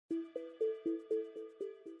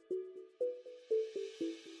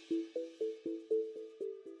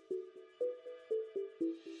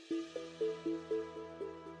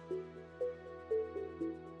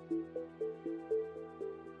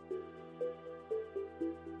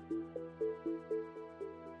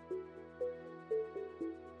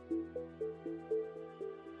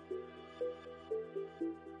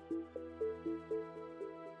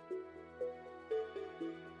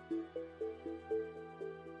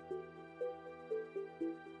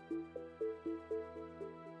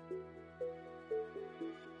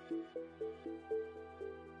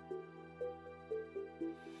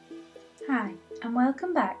Hi, and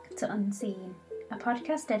welcome back to Unseen, a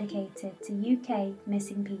podcast dedicated to UK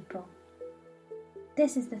missing people.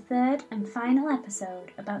 This is the third and final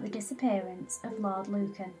episode about the disappearance of Lord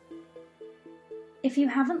Lucan. If you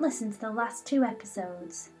haven't listened to the last two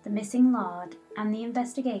episodes, The Missing Lord and The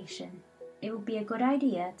Investigation, it would be a good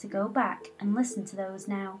idea to go back and listen to those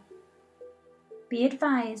now. Be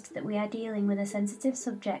advised that we are dealing with a sensitive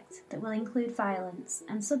subject that will include violence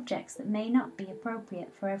and subjects that may not be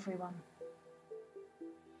appropriate for everyone.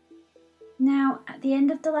 Now, at the end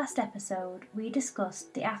of the last episode, we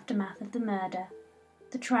discussed the aftermath of the murder,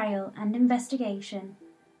 the trial and investigation,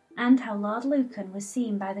 and how Lord Lucan was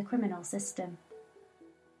seen by the criminal system.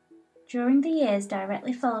 During the years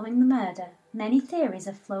directly following the murder, many theories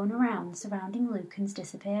have flown around surrounding Lucan's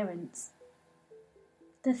disappearance.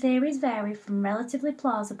 The theories vary from relatively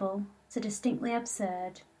plausible to distinctly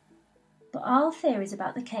absurd, but all theories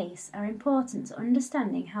about the case are important to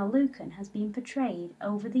understanding how Lucan has been portrayed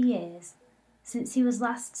over the years since he was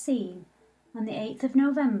last seen on the 8th of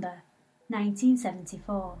November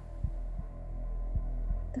 1974.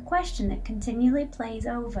 The question that continually plays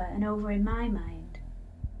over and over in my mind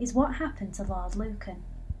is what happened to Lord Lucan?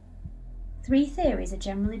 Three theories are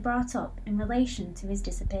generally brought up in relation to his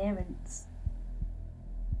disappearance.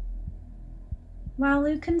 While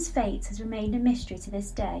Lucan's fate has remained a mystery to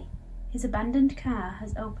this day, his abandoned car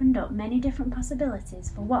has opened up many different possibilities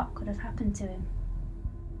for what could have happened to him.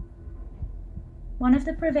 One of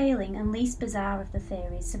the prevailing and least bizarre of the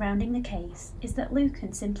theories surrounding the case is that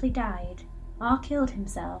Lucan simply died or killed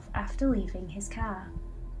himself after leaving his car.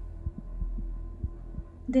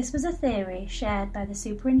 This was a theory shared by the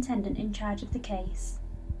superintendent in charge of the case,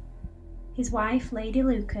 his wife Lady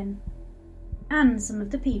Lucan, and some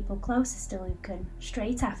of the people closest to Lucan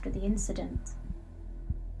straight after the incident.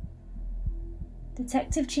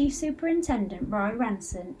 Detective Chief Superintendent Roy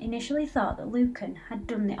Ranson initially thought that Lucan had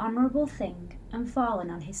done the honourable thing and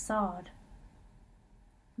fallen on his sword.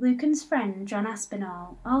 Lucan's friend John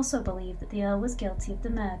Aspinall also believed that the Earl was guilty of the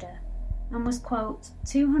murder and was, quote,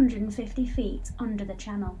 250 feet under the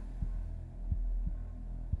channel.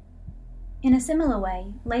 In a similar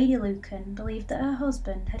way, Lady Lucan believed that her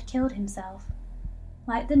husband had killed himself,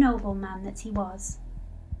 like the nobleman that he was.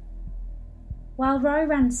 While Roy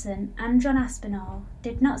Ranson and John Aspinall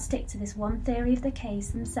did not stick to this one theory of the case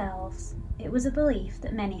themselves, it was a belief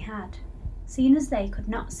that many had, seeing as they could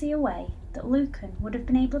not see a way that Lucan would have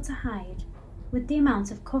been able to hide with the amount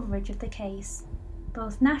of coverage of the case,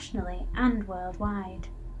 both nationally and worldwide.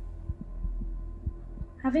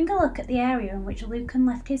 Having a look at the area in which Lucan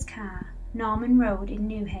left his car, Norman Road in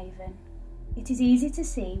New Haven, it is easy to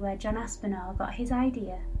see where John Aspinall got his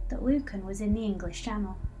idea that Lucan was in the English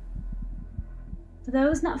Channel. For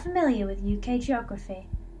those not familiar with UK geography,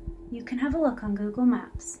 you can have a look on Google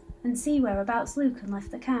Maps and see whereabouts Lucan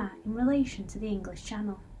left the car in relation to the English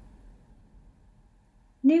Channel.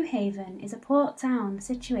 New Haven is a port town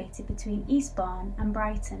situated between Eastbourne and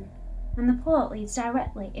Brighton, and the port leads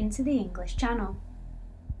directly into the English Channel.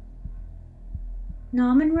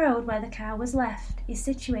 Norman Road, where the car was left, is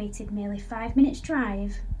situated merely 5 minutes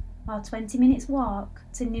drive or 20 minutes walk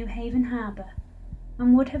to New Haven Harbour,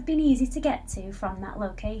 and would have been easy to get to from that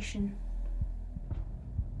location.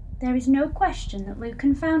 There is no question that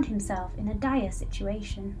Lucan found himself in a dire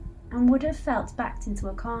situation and would have felt backed into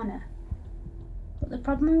a corner. But the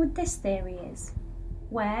problem with this theory is,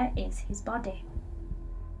 where is his body?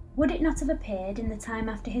 Would it not have appeared in the time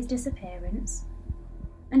after his disappearance?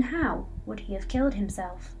 And how would he have killed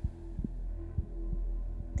himself?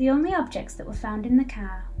 The only objects that were found in the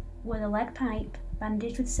car were the lead pipe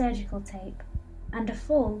bandaged with surgical tape and a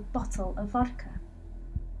full bottle of vodka.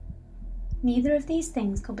 Neither of these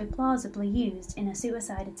things could be plausibly used in a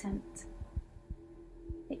suicide attempt.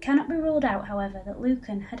 It cannot be ruled out, however, that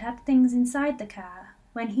Lucan had had things inside the car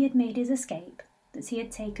when he had made his escape that he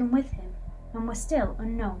had taken with him and were still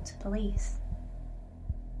unknown to police.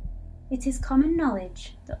 It is common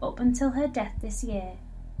knowledge that up until her death this year,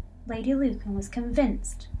 Lady Lucan was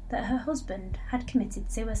convinced that her husband had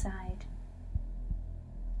committed suicide.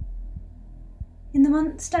 In the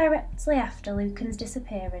months directly after Lucan's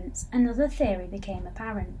disappearance, another theory became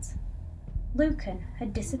apparent. Lucan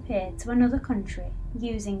had disappeared to another country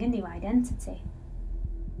using a new identity.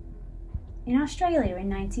 In Australia in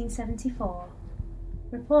 1974,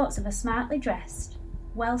 reports of a smartly dressed,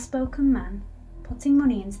 well-spoken man putting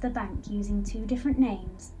money into the bank using two different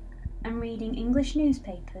names and reading English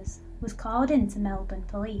newspapers was called in to Melbourne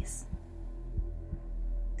police.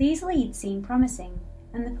 These leads seemed promising,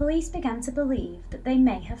 and the police began to believe that they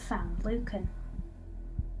may have found Lucan.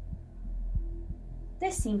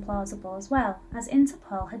 This seemed plausible as well, as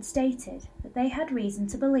Interpol had stated that they had reason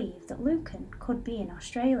to believe that Lucan could be in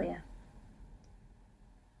Australia.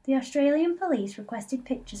 The Australian police requested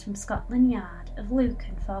pictures from Scotland Yard of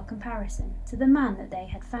Lucan for comparison to the man that they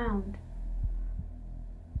had found.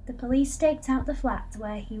 The police staked out the flat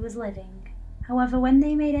where he was living. However, when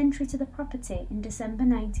they made entry to the property in December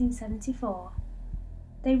 1974,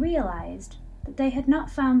 they realised that they had not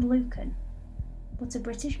found Lucan, but a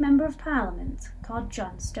British Member of Parliament called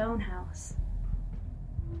John Stonehouse.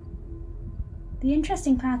 The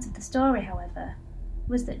interesting part of the story, however,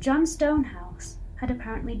 was that John Stonehouse had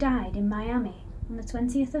apparently died in Miami on the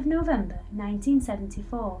 20th of November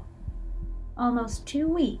 1974, almost 2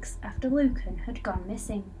 weeks after Lucan had gone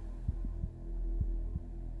missing.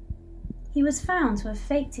 He was found to have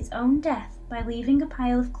faked his own death by leaving a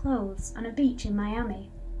pile of clothes on a beach in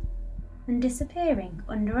Miami and disappearing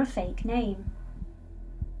under a fake name.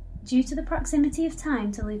 Due to the proximity of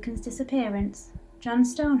time to Lucan's disappearance, John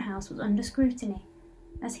Stonehouse was under scrutiny,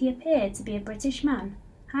 as he appeared to be a British man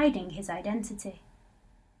hiding his identity.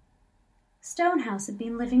 Stonehouse had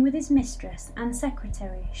been living with his mistress and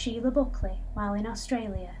secretary, Sheila Buckley, while in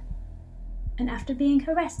Australia, and after being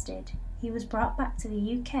arrested, he was brought back to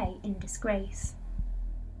the UK in disgrace.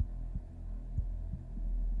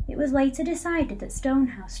 It was later decided that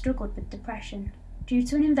Stonehouse struggled with depression due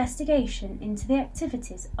to an investigation into the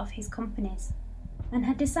activities of his companies, and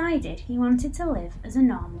had decided he wanted to live as a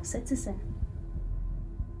normal citizen.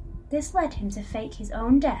 This led him to fake his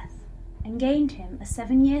own death and gained him a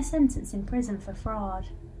 7-year sentence in prison for fraud.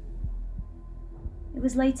 It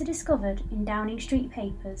was later discovered in Downing Street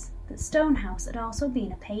papers that Stonehouse had also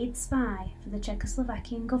been a paid spy for the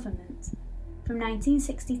Czechoslovakian government from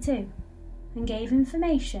 1962 and gave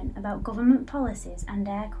information about government policies and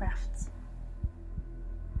aircrafts.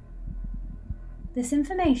 This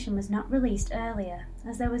information was not released earlier,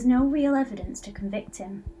 as there was no real evidence to convict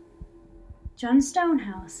him. John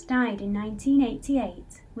Stonehouse died in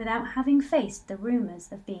 1988 without having faced the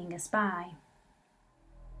rumours of being a spy.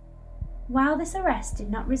 While this arrest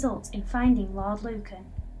did not result in finding Lord Lucan,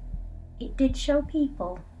 it did show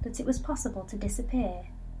people that it was possible to disappear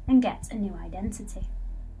and get a new identity.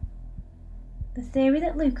 The theory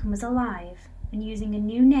that Lucan was alive and using a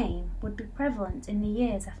new name would be prevalent in the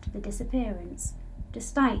years after the disappearance,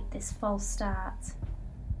 despite this false start.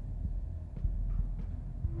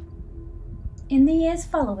 In the years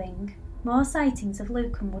following, more sightings of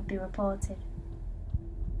Lucan would be reported.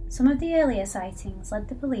 Some of the earlier sightings led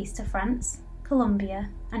the police to France,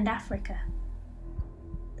 Colombia, and Africa.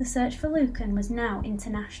 The search for Lucan was now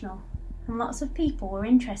international, and lots of people were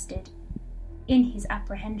interested in his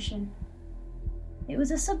apprehension. It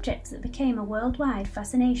was a subject that became a worldwide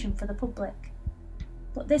fascination for the public,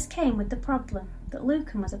 but this came with the problem that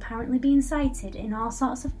Lucan was apparently being sighted in all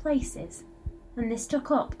sorts of places, and this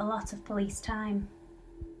took up a lot of police time.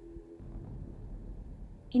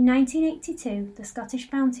 In 1982, the Scottish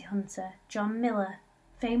bounty hunter John Miller,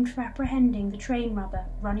 famed for apprehending the train robber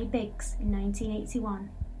Ronnie Biggs in 1981,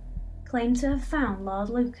 claimed to have found Lord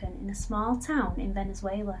Lucan in a small town in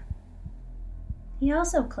Venezuela. He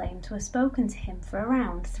also claimed to have spoken to him for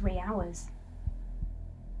around 3 hours.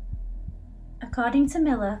 According to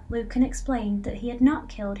Miller, Lucan explained that he had not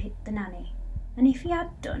killed the nanny, and if he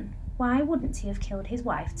had done, why wouldn't he have killed his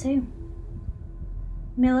wife too?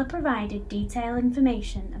 Miller provided detailed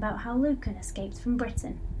information about how Lucan escaped from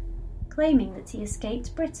Britain, claiming that he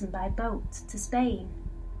escaped Britain by boat to Spain,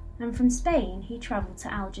 and from Spain he travelled to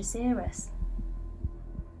Algeciras,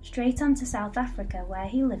 straight on to South Africa where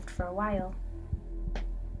he lived for a while.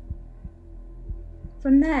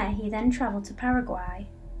 From there he then travelled to Paraguay,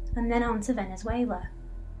 and then on to Venezuela.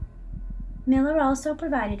 Miller also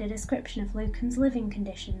provided a description of Lucan's living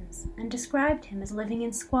conditions and described him as living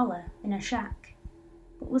in squalor in a shack,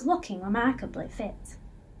 but was looking remarkably fit.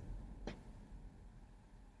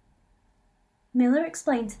 Miller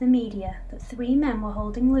explained to the media that 3 men were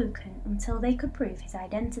holding Lucan until they could prove his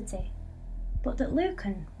identity, but that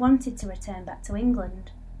Lucan wanted to return back to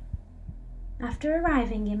England. After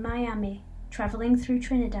arriving in Miami, travelling through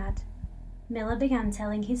Trinidad, Miller began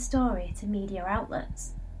telling his story to media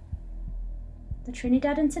outlets. The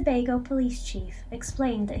Trinidad and Tobago police chief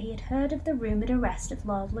explained that he had heard of the rumoured arrest of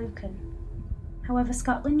Lord Lucan. However,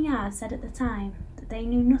 Scotland Yard said at the time that they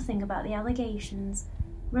knew nothing about the allegations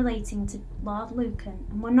relating to Lord Lucan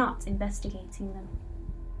and were not investigating them.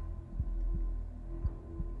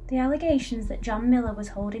 The allegations that John Miller was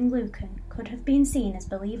holding Lucan could have been seen as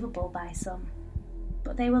believable by some,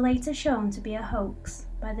 but they were later shown to be a hoax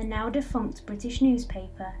by the now defunct British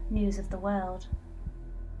newspaper News of the World.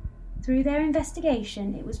 Through their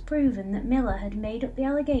investigation, it was proven that Miller had made up the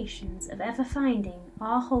allegations of ever finding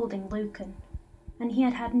or holding Lucan, and he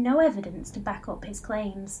had had no evidence to back up his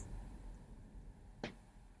claims.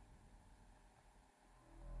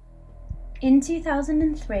 In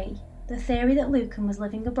 2003, the theory that Lucan was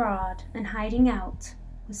living abroad and hiding out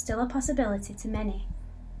was still a possibility to many,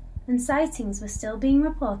 and sightings were still being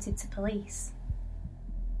reported to police.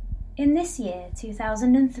 In this year,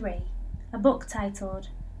 2003, a book titled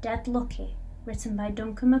Dead Lucky, written by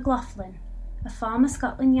Duncan McLaughlin, a former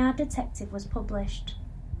Scotland Yard detective, was published.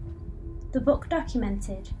 The book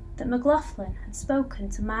documented that McLaughlin had spoken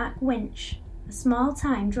to Mark Winch, a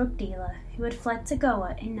small-time drug dealer who had fled to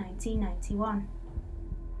Goa in 1991.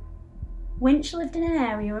 Winch lived in an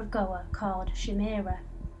area of Goa called Shimera,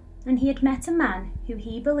 and he had met a man who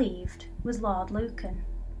he believed was Lord Lucan.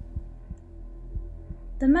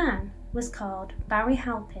 The man was called Barry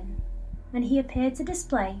Halpin, and he appeared to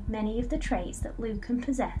display many of the traits that Lucan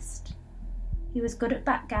possessed. He was good at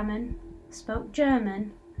backgammon, spoke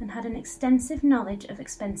German, and had an extensive knowledge of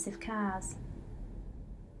expensive cars.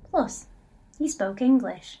 Plus, he spoke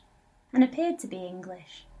English, and appeared to be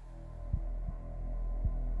English.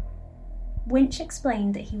 Winch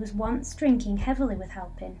explained that he was once drinking heavily with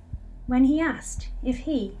Halpin, when he asked if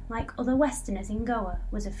he, like other Westerners in Goa,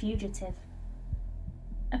 was a fugitive.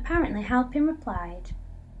 Apparently Halpin replied,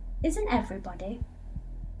 "Isn't everybody?"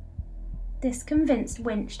 This convinced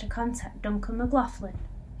Winch to contact Duncan McLaughlin,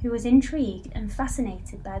 who was intrigued and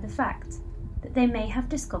fascinated by the fact that they may have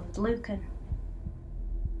discovered Lucan.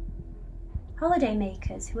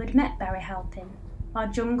 Holidaymakers who had met Barry Halpin, or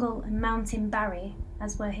Jungle and Mountain Barry,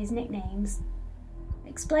 as were his nicknames,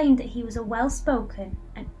 explained that he was a well-spoken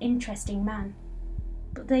and interesting man,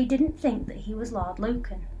 but they didn't think that he was Lord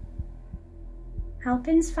Lucan.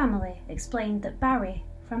 Halpin's family explained that Barry,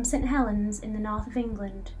 from St Helens in the north of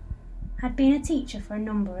England, had been a teacher for a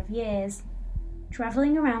number of years,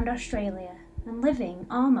 travelling around Australia and living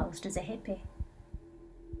almost as a hippie.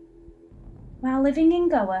 While living in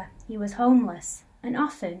Goa, he was homeless and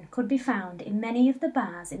often could be found in many of the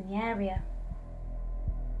bars in the area.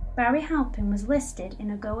 Barry Halpin was listed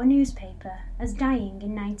in a Goa newspaper as dying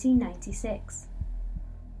in 1996.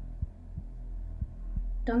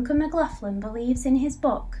 Duncan McLaughlin believes in his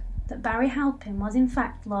book that Barry Halpin was in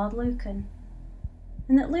fact Lord Lucan,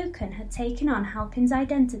 and that Lucan had taken on Halpin's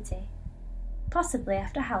identity, possibly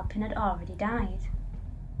after Halpin had already died.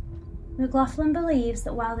 McLaughlin believes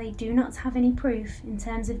that while they do not have any proof in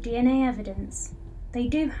terms of DNA evidence, they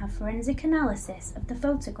do have forensic analysis of the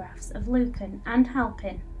photographs of Lucan and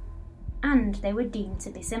Halpin, and they were deemed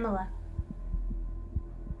to be similar.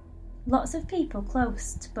 Lots of people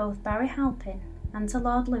close to both Barry Halpin and to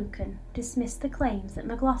Lord Lucan dismiss the claims that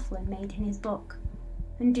McLaughlin made in his book,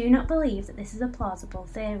 and do not believe that this is a plausible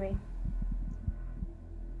theory.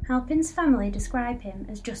 Halpin's family describe him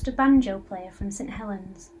as just a banjo player from St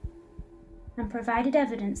Helens, and provided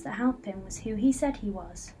evidence that Halpin was who he said he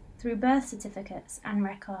was through birth certificates and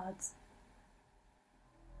records.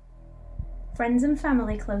 Friends and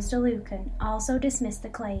family close to Lucan also dismissed the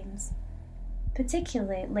claims,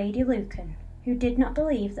 particularly Lady Lucan, who did not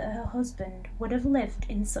believe that her husband would have lived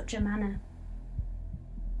in such a manner.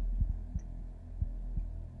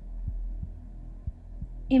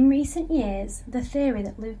 In recent years, the theory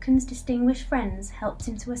that Lucan's distinguished friends helped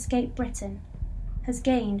him to escape Britain has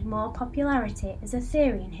gained more popularity as a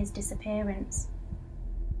theory in his disappearance.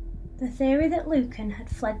 The theory that Lucan had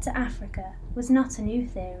fled to Africa was not a new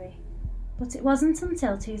theory, but it wasn't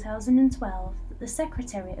until 2012 that the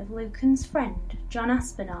secretary of Lucan's friend, John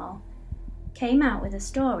Aspinall, came out with a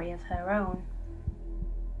story of her own.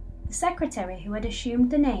 The secretary, who had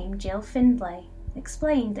assumed the name Jill Findlay,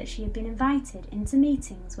 explained that she had been invited into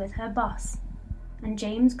meetings with her boss and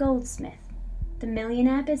James Goldsmith, the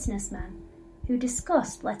millionaire businessman, who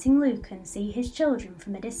discussed letting Lucan see his children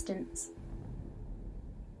from a distance.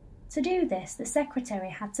 To do this, the secretary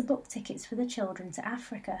had to book tickets for the children to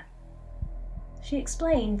Africa. She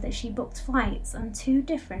explained that she booked flights on 2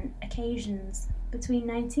 different occasions between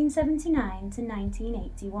 1979 to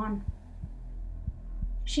 1981.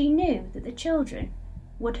 She knew that the children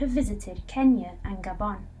would have visited Kenya and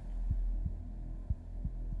Gabon.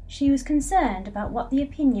 She was concerned about what the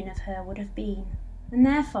opinion of her would have been, and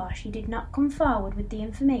therefore she did not come forward with the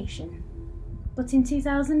information. But in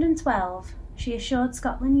 2012, she assured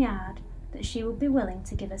Scotland Yard that she would be willing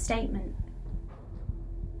to give a statement.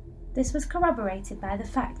 This was corroborated by the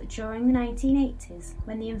fact that during the 1980s,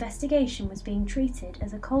 when the investigation was being treated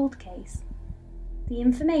as a cold case, the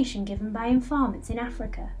information given by informants in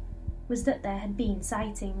Africa was that there had been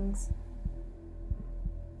sightings.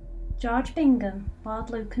 George Bingham, Lord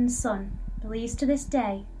Lucan's son, believes to this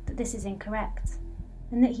day that this is incorrect,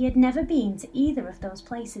 and that he had never been to either of those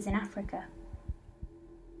places in Africa.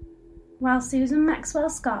 While Susan Maxwell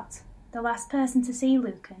Scott, the last person to see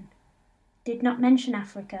Lucan, did not mention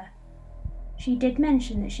Africa, she did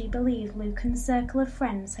mention that she believed Lucan's circle of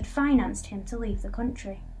friends had financed him to leave the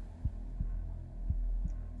country.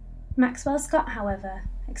 Maxwell Scott, however,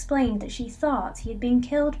 explained that she thought he had been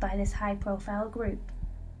killed by this high-profile group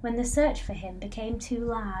when the search for him became too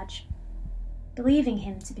large, believing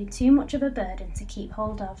him to be too much of a burden to keep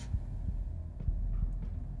hold of.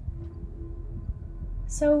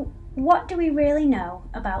 So, what do we really know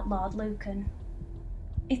about Lord Lucan?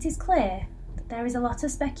 It is clear that there is a lot of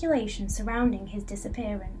speculation surrounding his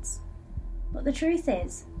disappearance, but the truth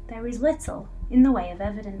is, there is little in the way of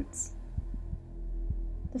evidence.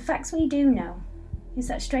 The facts we do know is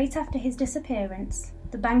that straight after his disappearance,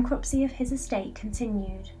 the bankruptcy of his estate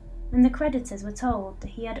continued, and the creditors were told that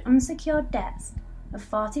he had unsecured debts of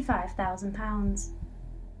 £45,000.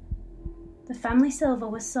 The family silver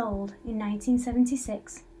was sold in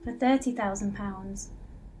 1976 for £30,000,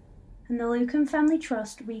 and the Lucan family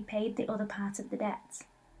trust repaid the other part of the debts.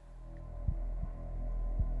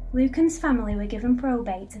 Lucan's family were given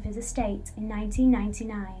probate of his estate in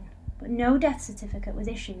 1999, but no death certificate was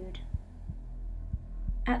issued.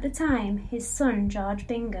 At the time, his son George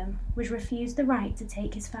Bingham was refused the right to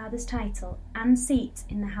take his father's title and seat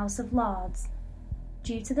in the House of Lords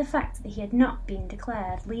due to the fact that he had not been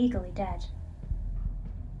declared legally dead.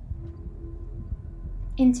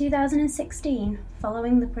 In 2016,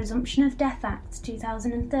 following the Presumption of Death Act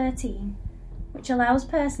 2013, which allows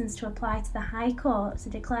persons to apply to the High Court to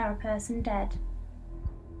declare a person dead,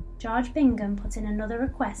 George Bingham put in another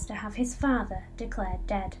request to have his father declared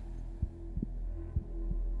dead.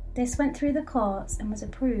 This went through the courts and was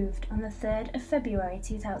approved on the 3rd of February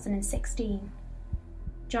 2016.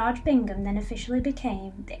 George Bingham then officially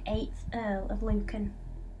became the 8th Earl of Lucan.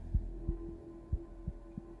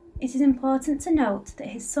 It is important to note that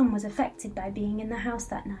his son was affected by being in the house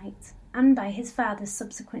that night and by his father's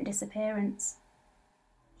subsequent disappearance.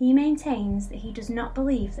 He maintains that he does not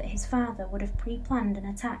believe that his father would have pre-planned an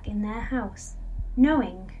attack in their house,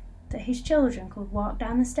 knowing that his children could walk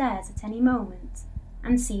down the stairs at any moment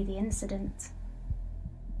and see the incident.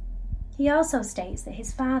 He also states that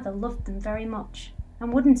his father loved them very much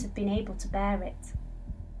and wouldn't have been able to bear it.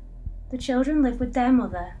 The children lived with their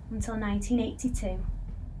mother until 1982,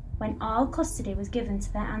 when all custody was given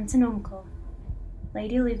to their aunt and uncle,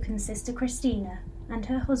 Lady Lucan's sister Christina and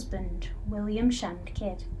her husband, William Shand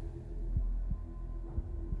Kidd.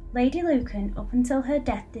 Lady Lucan, up until her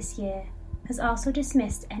death this year, has also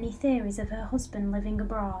dismissed any theories of her husband living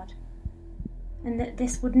abroad, and that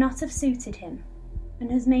this would not have suited him,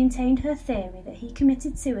 and has maintained her theory that he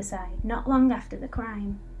committed suicide not long after the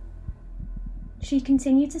crime. She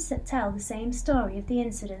continued to tell the same story of the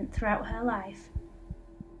incident throughout her life,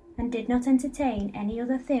 and did not entertain any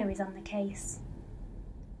other theories on the case.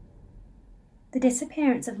 The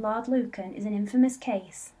disappearance of Lord Lucan is an infamous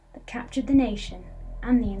case that captured the nation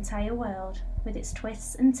and the entire world with its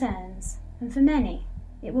twists and turns, and for many,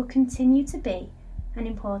 it will continue to be an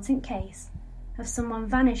important case of someone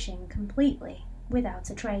vanishing completely without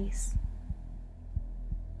a trace.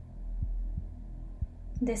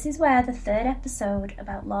 This is where the 3rd episode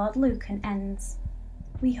about Lord Lucan ends.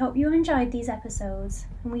 We hope you enjoyed these episodes,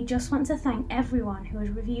 and we just want to thank everyone who has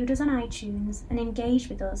reviewed us on iTunes and engaged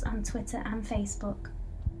with us on Twitter and Facebook.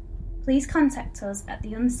 Please contact us at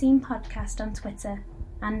The Unseen Podcast on Twitter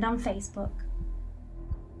and on Facebook.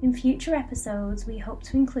 In future episodes, we hope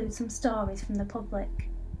to include some stories from the public,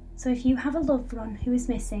 so if you have a loved one who is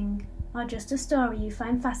missing, or just a story you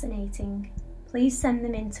find fascinating, please send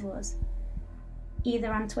them in to us,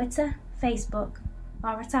 either on Twitter, Facebook,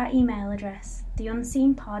 or at our email address,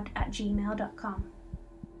 theunseenpod@gmail.com.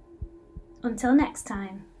 Until next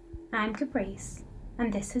time, I'm Caprice,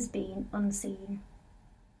 and this has been Unseen.